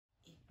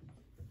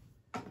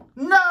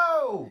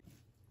No!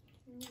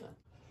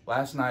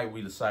 Last night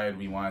we decided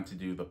we wanted to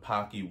do the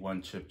Paqui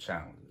one chip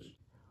challenge.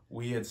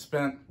 We had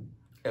spent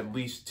at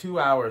least 2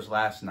 hours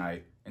last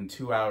night and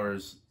 2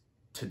 hours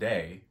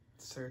today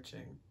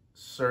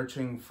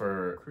searching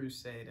for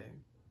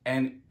crusading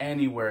and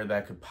anywhere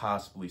that could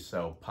possibly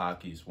sell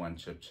Paqui's one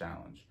chip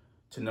challenge,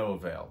 to no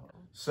avail.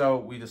 So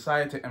we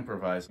decided to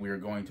improvise. We are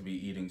going to be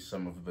eating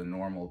some of the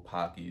normal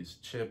Paqui's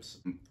chips,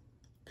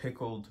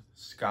 pickled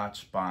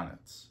Scotch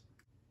bonnets.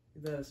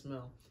 You better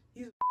smell.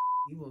 He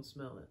won't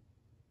smell it.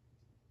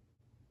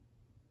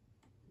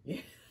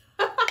 Yeah.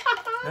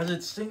 As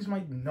it stings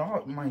my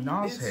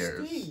nose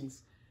hairs. It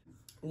stings.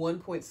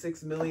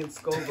 1.6 million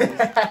Scovilles,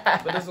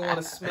 but doesn't want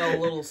to smell a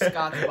little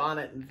Scotch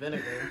bonnet and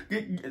vinegar.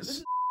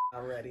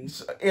 Already.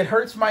 It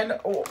hurts my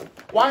nose.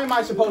 Why am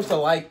I supposed to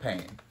like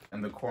pain?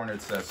 In the corner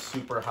it says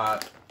super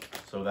hot,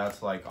 so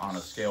that's like on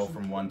a scale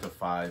from 1 to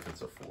 5,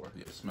 it's a 4.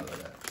 Yeah, smell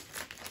of that.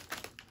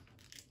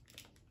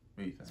 What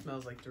do you think? It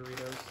smells like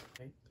Doritos.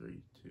 Okay.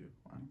 3, 2,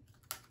 1.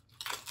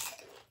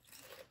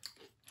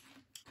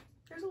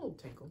 There's a little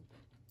tinkle.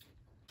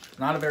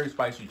 Not a very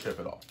spicy chip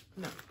at all.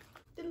 No.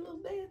 Did a little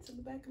dance in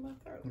the back of my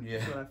throat. Yeah.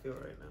 That's what I feel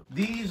right now.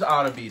 These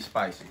ought to be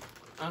spicy.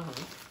 Uh-huh.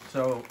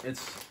 So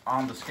it's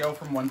on the scale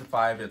from 1 to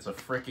 5, it's a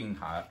freaking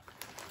hot.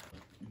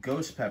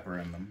 Ghost pepper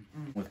in them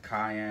with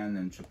cayenne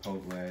and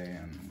chipotle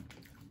and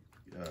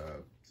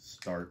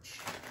starch.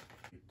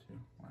 3, 2,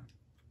 1.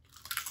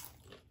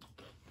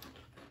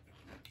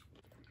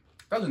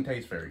 Doesn't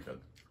taste very good.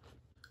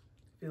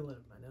 Feel it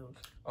in my nose.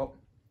 Oh.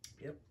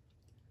 Yep.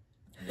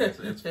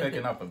 It's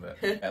picking up a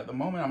bit. At the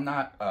moment, I'm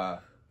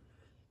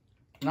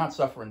not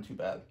suffering too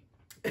bad.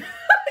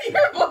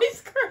 Your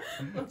voice cracked.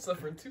 I'm not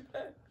suffering too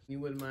bad. You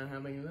wouldn't mind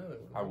having another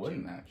one? I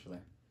wouldn't actually.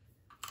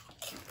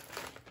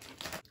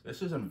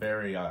 This isn't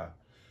very I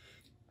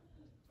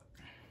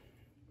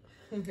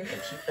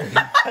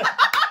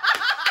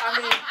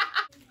mean,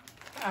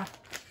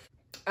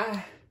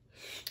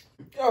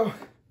 oh.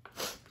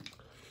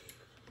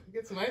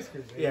 Get some ice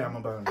cream. Baby. Yeah, I'm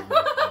about to.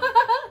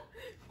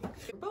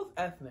 We're both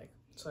ethnic,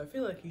 so I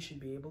feel like you should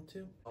be able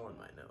to. Oh, in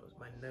my nose.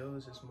 My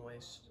nose is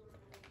moist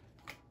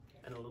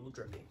and a little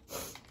drippy.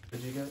 What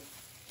did you get?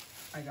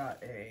 I got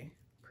a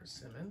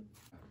persimmon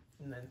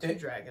and then 2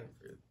 dragon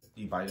fruit.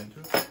 Do you bite into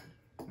it?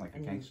 Like a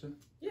gangster?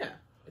 Yeah.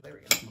 There we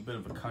go. I'm a bit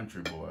of a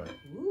country boy.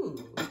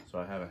 Ooh. So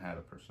I haven't had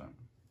a persimmon.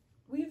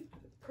 We've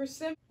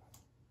persimmon.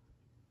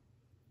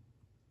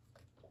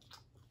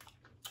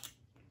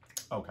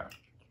 Okay.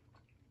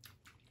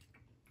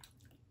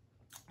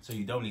 So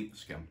you don't eat the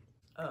skin.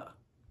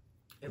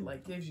 It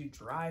like gives you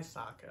dry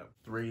sake.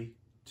 3,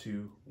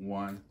 2,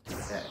 1.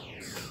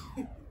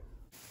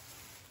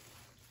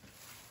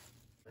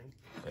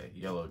 Okay,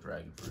 yellow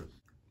dragon fruit.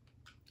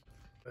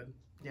 Good.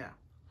 Yeah.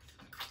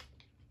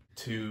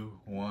 2,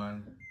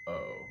 1,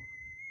 0.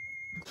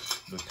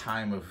 The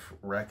time of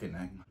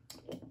reckoning.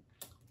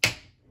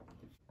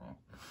 Oh.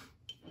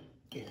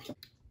 Here.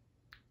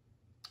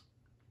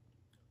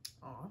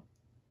 Aw.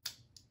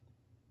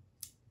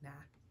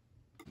 Nah.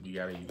 You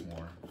gotta eat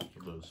more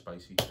of those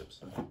spicy chips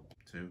then.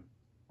 2,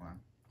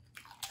 1.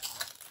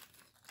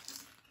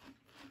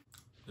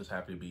 Just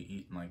happy to be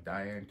eating like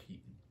Diane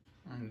Keaton.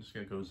 I'm just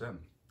gonna go zen.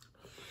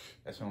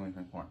 That's the only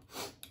thing more.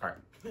 Alright.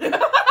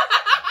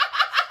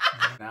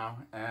 Now,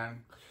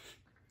 and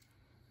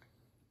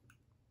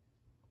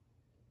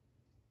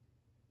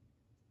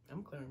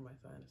I'm clearing my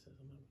sinuses.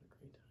 I'm having a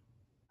great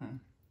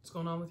time. What's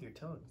going on with your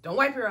tongue? Don't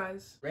wipe your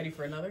eyes. Ready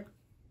for another?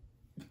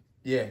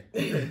 yeah.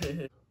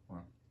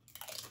 Well,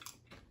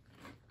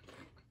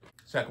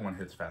 second one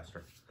hits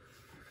faster.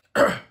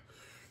 Because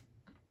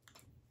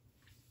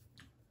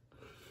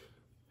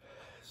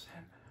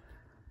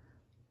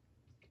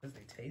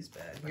they taste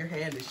bad. Your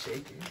hand is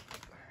shaking.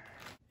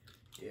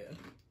 Yeah.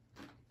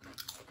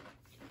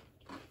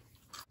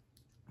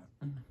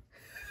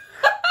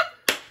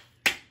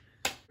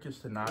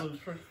 Just to not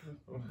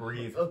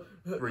breathe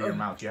through your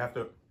mouth. You have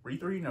to breathe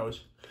through your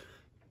nose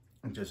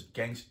and just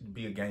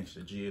be a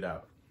gangster. G it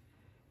out.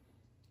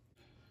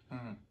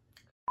 You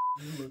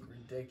look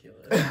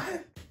ridiculous.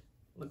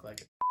 Look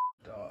like a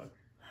dog.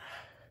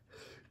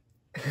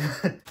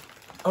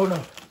 Oh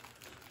no.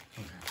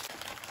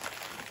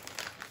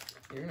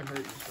 You're gonna hurt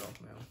yourself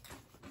now.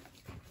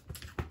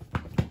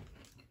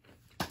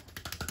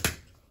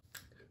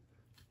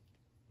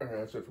 Alright,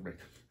 that's it for me.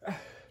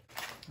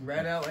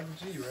 Rat out like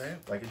a G,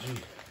 right? Like a G.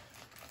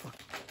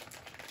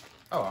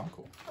 Oh, I'm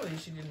cool. Oh, you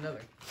should do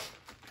another.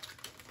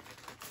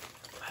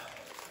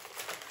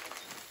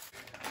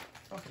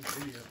 Fucking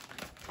idiot.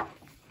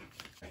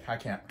 I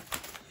can't.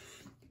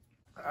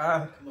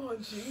 Come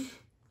on, G.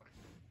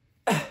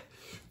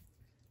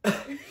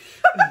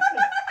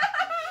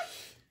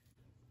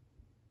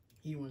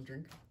 You want a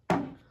drink?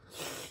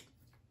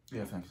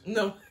 Yeah, thanks.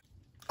 No.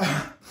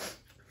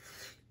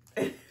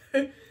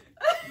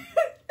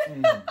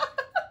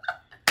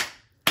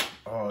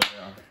 Oh,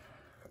 yeah.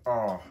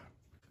 Oh.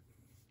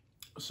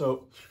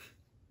 So,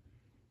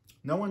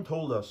 no one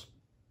told us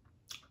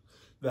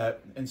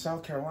that in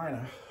South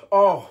Carolina,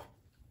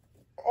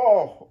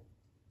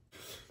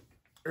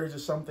 There's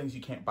just some things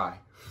you can't buy.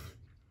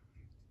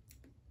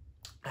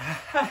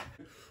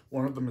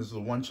 One of them is the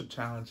one chip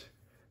challenge.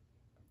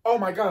 Oh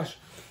my gosh.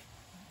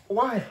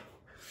 Why?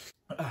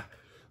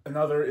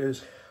 Another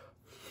is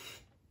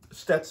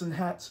Stetson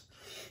hats.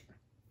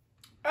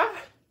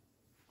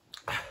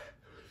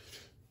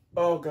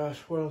 Oh gosh,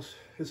 what else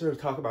is there to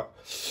talk about?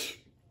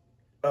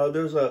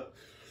 There's a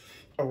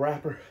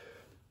rapper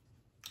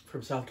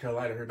from South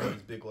Carolina. Her name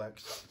is Big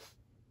Lex.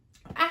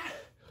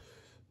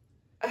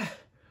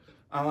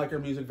 I don't like her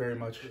music very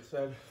much. It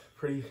said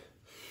pretty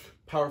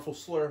powerful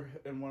slur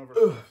in one of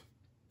her.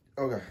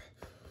 Okay.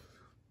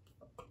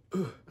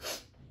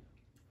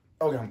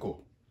 Okay, I'm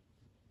cool.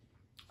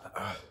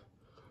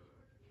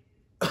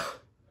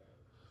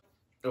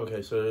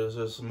 Okay, so there's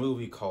this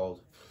movie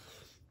called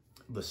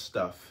The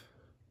Stuff.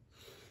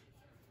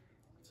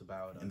 It's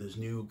about this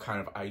new kind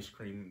of ice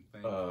cream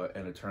thing,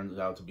 and it turns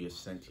out to be a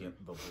sentient,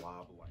 the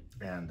blob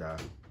light. And I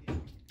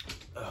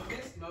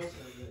missed most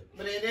of it,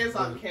 but it is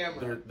on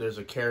camera. There's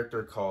a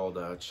character called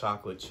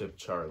Chocolate Chip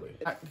Charlie.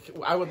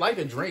 I would like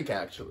a drink,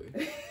 actually.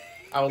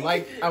 I would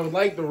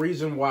like the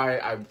reason why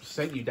I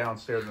sent you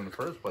downstairs in the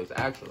first place,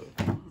 actually.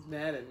 He's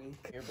mad at me.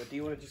 Here, but do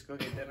you want to just go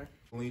get dinner?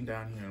 Lean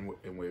down here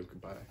and wave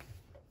goodbye.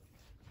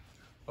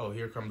 Oh,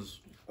 here comes...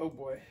 Oh,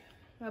 boy.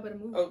 How about a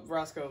move? Oh,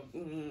 Roscoe.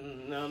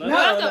 No.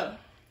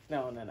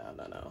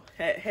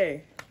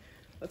 Hey,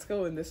 let's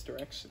go in this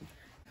direction.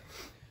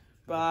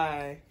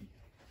 Bye.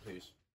 Peace.